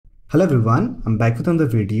Hello everyone, I'm back with another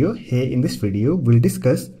video. Here in this video, we'll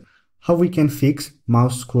discuss how we can fix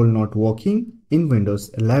mouse scroll not working in Windows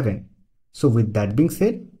 11. So with that being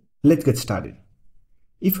said, let's get started.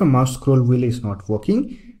 If a mouse scroll wheel is not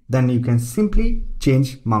working, then you can simply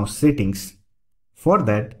change mouse settings. For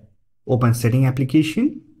that, open Setting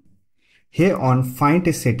application. Here on Find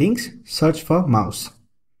a Settings, search for mouse.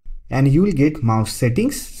 And you will get mouse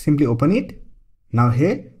settings. Simply open it. Now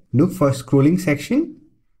here, look for scrolling section.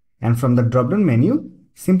 And from the drop-down menu,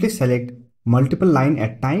 simply select multiple line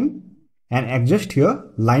at time and adjust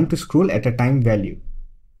your line to scroll at a time value.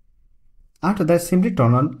 After that, simply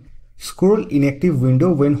turn on scroll inactive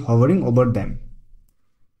window when hovering over them.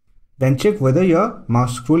 Then check whether your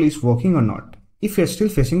mouse scroll is working or not. If you are still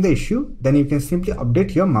facing the issue, then you can simply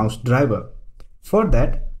update your mouse driver. For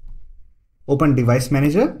that, open Device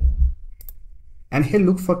Manager and here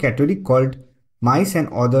look for category called Mice and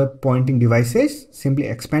other pointing devices. Simply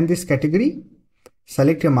expand this category,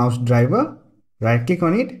 select your mouse driver, right click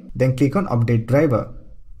on it, then click on Update Driver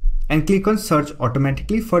and click on Search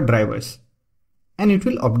automatically for drivers and it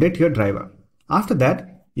will update your driver. After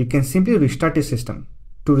that, you can simply restart your system.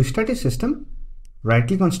 To restart your system, right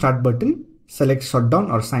click on Start button, select Shutdown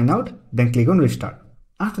or Sign Out, then click on Restart.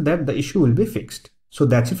 After that, the issue will be fixed. So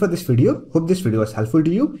that's it for this video. Hope this video was helpful to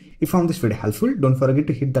you. If you found this video helpful, don't forget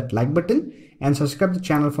to hit that like button and subscribe to the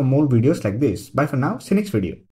channel for more videos like this. Bye for now. See you next video.